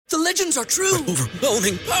The legends are true.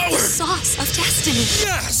 Overwhelming power! Sauce of destiny.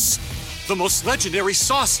 Yes! The most legendary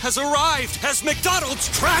sauce has arrived as McDonald's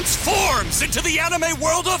transforms into the anime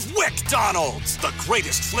world of WickDonald's. The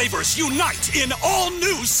greatest flavors unite in all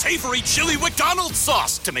new savory chili McDonald's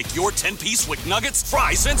sauce to make your 10-piece Wick Nuggets,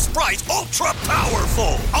 fries, and Sprite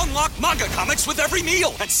ultra-powerful. Unlock manga comics with every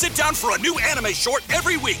meal and sit down for a new anime short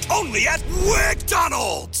every week only at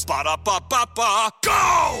WickDonald's. Ba-da-ba-ba-ba,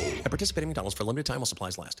 go! At participating McDonald's for a limited time while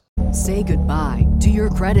supplies last. Say goodbye to your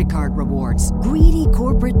credit card rewards. Greedy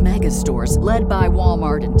corporate mega stores, led by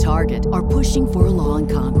Walmart and Target, are pushing for a law in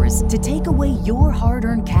Congress to take away your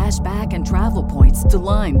hard-earned cash back and travel points to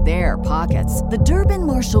line their pockets. The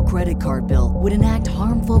Durbin-Marshall credit card bill would enact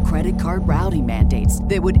harmful credit card routing mandates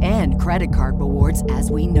that would end credit card rewards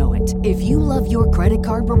as we know it. If you love your credit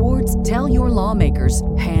card rewards, tell your lawmakers,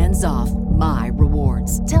 hands off my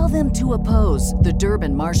rewards. Tell them to oppose the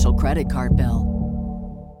Durbin-Marshall credit card bill.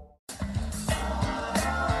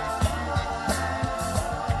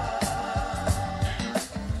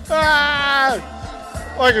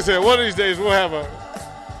 Like I said, one of these days we'll have a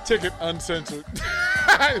ticket uncensored.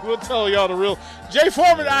 We'll tell y'all the real. Jay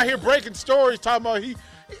Foreman out here breaking stories, talking about he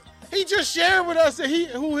just shared with us that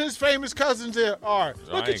who his famous cousins are.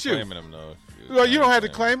 Look at you. Claiming him, though. Well, you don't have to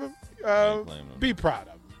claim him. Be proud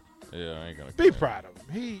of him. Yeah, I ain't gonna. Be proud of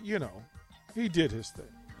him. He did his thing.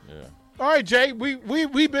 Yeah. All right, Jay.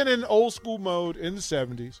 We've been in old school mode in the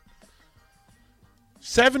 70s.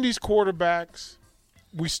 70s quarterbacks.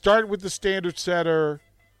 We start with the standard setter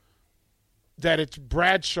that it's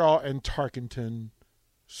Bradshaw and Tarkenton,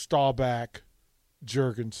 Staubach,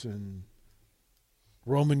 Jurgensen,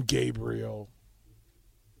 Roman Gabriel.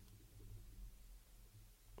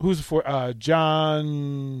 Who's the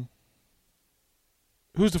 49ers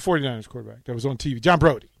quarterback that was on TV? John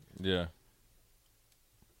Brody. Yeah.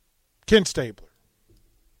 Ken Stabler.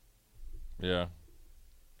 Yeah.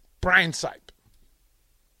 Brian Sipe.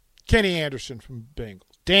 Kenny Anderson from Bengals.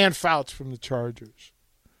 Dan Fouts from the Chargers.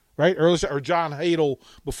 Right? Or John Hadle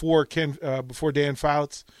before Dan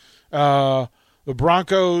Fouts. The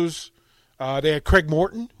Broncos, they had Craig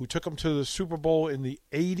Morton, who took them to the Super Bowl in the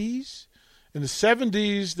 80s. In the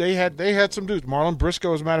 70s, they had some dudes. Marlon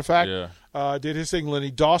Briscoe, as a matter of fact, did his thing.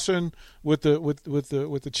 Lenny Dawson with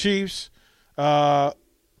the Chiefs. Bob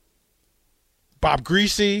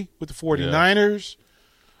Greasy with the 49ers. Yeah.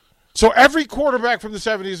 So every quarterback from the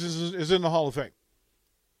 70s is in the Hall of Fame.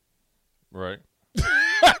 Right.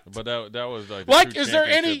 But that was like is there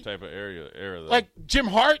any type of era though. Like Jim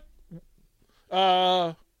Hart,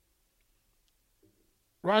 Ron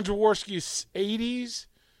Jaworski's 80s.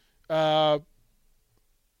 I'm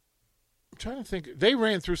trying to think. They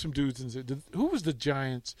ran through some dudes. Who was the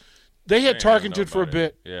Giants? They had Tarkenton for a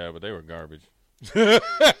bit. Yeah, but they were garbage.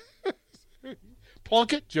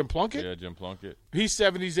 Plunkett, Jim Plunkett. Yeah, Jim Plunkett. He's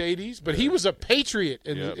 70s, 80s, but he was a Patriot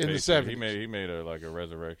in the 70s. He made a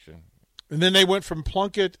resurrection. And then they went from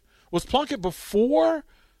Plunkett. Was Plunkett before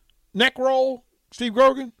neck roll, Steve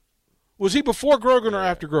Grogan? Was he before Grogan or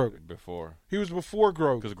after Grogan? Before. He was before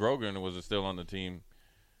Grogan. Because Grogan was still on the team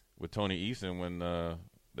with Tony Eason when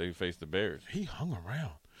they faced the Bears. He hung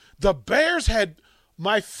around. The Bears had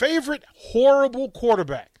my favorite horrible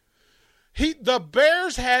quarterback. The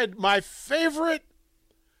Bears had my favorite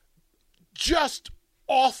just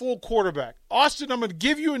awful quarterback. Austin, I'm going to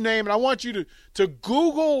give you a name, and I want you to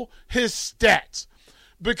Google his stats.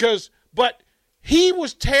 But he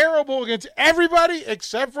was terrible against everybody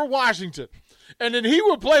except for Washington. And then he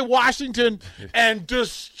would play Washington and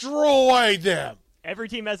destroy them. Every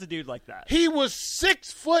team has a dude like that. He was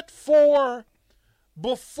 6'4"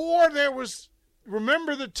 before there was,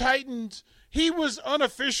 remember the Titans? He was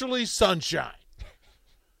unofficially Sunshine.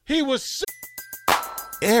 He was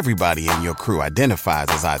Everybody in your crew identifies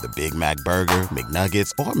as either Big Mac Burger,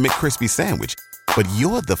 McNuggets, or McCrispy Sandwich. But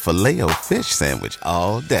you're the Filet-O-Fish Sandwich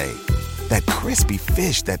all day. That crispy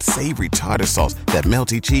fish, that savory tartar sauce, that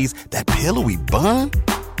melty cheese, that pillowy bun.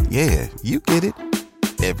 Yeah, you get it.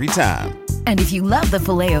 Every time. And if you love the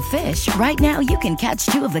Filet-O-Fish, right now you can catch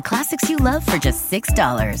two of the classics you love for just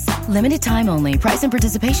 $6. Limited time only. Price and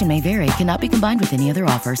participation may vary. Cannot be combined with any other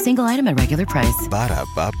offer. Single item at regular price.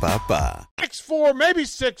 Ba-da-ba-ba-ba. 6'4", maybe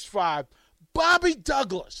 6'5". Bobby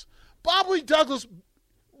Douglas. Bobby Douglas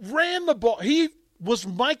ran the ball. He was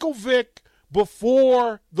Michael Vick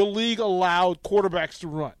before the league allowed quarterbacks to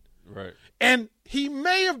run. Right. And he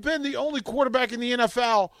may have been the only quarterback in the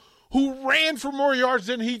NFL who ran for more yards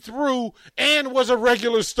than he threw and was a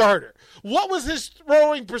regular starter. What was his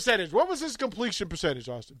throwing percentage? What was his completion percentage,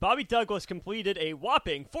 Austin? Bobby Douglas completed a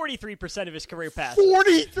whopping 43% of his career passes.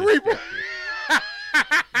 43%.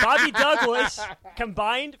 Bobby Douglas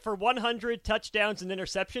combined for 100 touchdowns and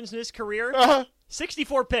interceptions in his career.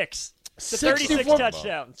 64 picks. To 36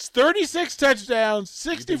 touchdowns. 36 touchdowns,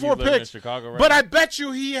 64 living in picks. Chicago right but now? I bet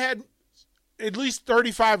you he had at least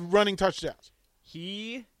 35 running touchdowns.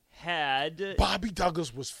 He had Bobby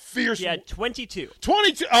Douglas was fierce. He had 22.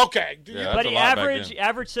 22. Okay. Yeah, But that's he a lot back then.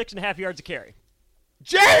 averaged 6.5 yards a carry.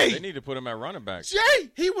 Jay! They need to put him at running back. Jay!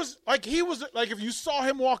 He was like if you saw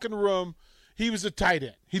him walk in the room, he was a tight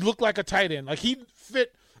end. He looked like a tight end. Like he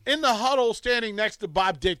fit in the huddle standing next to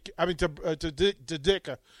Bob Dick. I mean to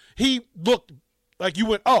Ditka. He looked like you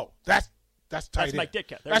went, "Oh, that's tight That's end." Mike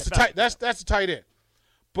Ditka. That's a tight end.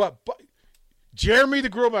 But Jeremy the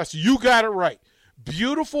Grill Master, you got it right.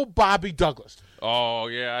 Beautiful Bobby Douglas. Oh,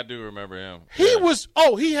 yeah, I do remember him.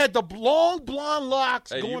 He had the long blonde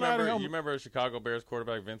locks Hey, going you out of remember, him. you remember Chicago Bears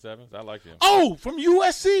quarterback Vince Evans? I liked him. Oh, from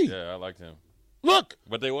USC. Yeah, I liked him. Look,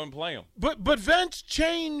 But they wouldn't play him. but Vince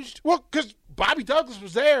changed. Well, because Bobby Douglas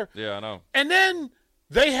was there. Yeah, I know. And then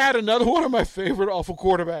they had another one of my favorite awful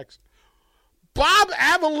quarterbacks, Bob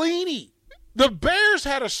Avellini. The Bears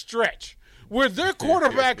had a stretch where their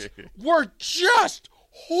quarterbacks were just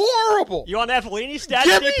horrible. You on Avellini's stats,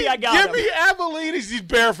 Give Dippy? I got give him. me Avellini's. These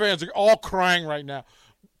Bear fans are all crying right now.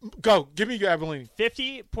 Go, give me Avellini.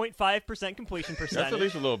 50.5% completion That's percentage. at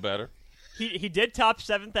least a little better. He did top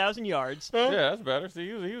 7,000 yards. Yeah, that's better. See,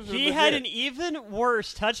 he was He legit. had an even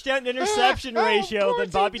worse touchdown interception ratio than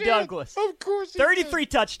Bobby Douglas. Of course he 33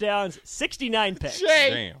 touchdowns, 69 picks. did. Jay,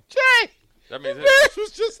 Damn. Jay. That The means Bears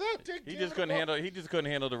was just out there. he just couldn't handle. He just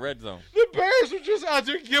couldn't handle the red zone. The Bears were just out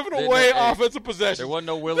there giving They- away hey, offensive possessions. There wasn't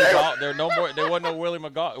no Willie Gault. There wasn't no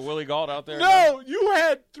Willie Gault out there. No, you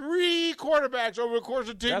had 3 quarterbacks over the course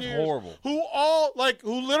of 10 That's years. horrible.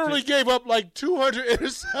 Who literally gave up like 200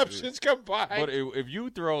 interceptions combined. But if you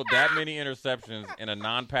throw that many interceptions in a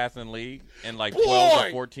non-passing league in like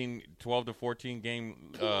Boy! 12 to 14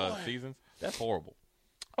 game seasons, that's horrible.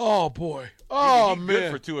 Oh boy. Oh He's man.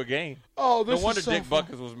 good for 2 a game. Oh, this No wonder is so Dick fun.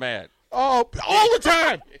 Buckus was mad. Oh, all the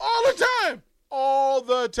time. All the time. All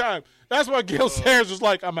the time. That's why Gil Sayers was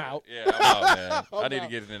like, I'm out. Yeah, I'm out, man. I need to out.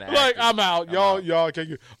 get it in the Like, action. I'm out. Y'all can't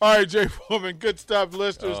get. All right, Jay Foreman, good stuff,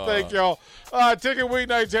 listeners. Thank y'all. Ticket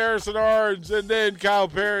Weeknights, Harrison Orange, and then Kyle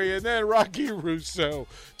Perry, and then Rocky Russo.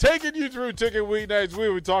 Taking you through Ticket Weeknights. We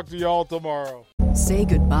will talk to y'all tomorrow. Say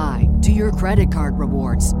goodbye to your credit card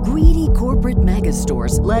rewards. Greedy corporate mega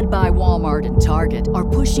stores, led by Walmart and Target, are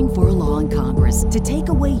pushing for a law in Congress to take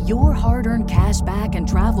away your hard-earned cash back and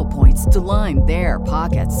travel points to line their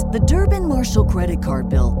pockets. The Durbin-Marshall credit card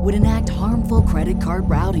bill would enact harmful credit card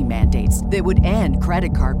routing mandates that would end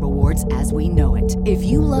credit card rewards as we know it. If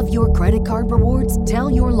you love your credit card rewards, tell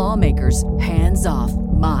your lawmakers, hands off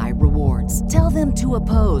my rewards. Tell them to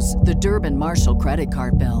oppose the Durbin-Marshall credit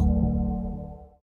card bill.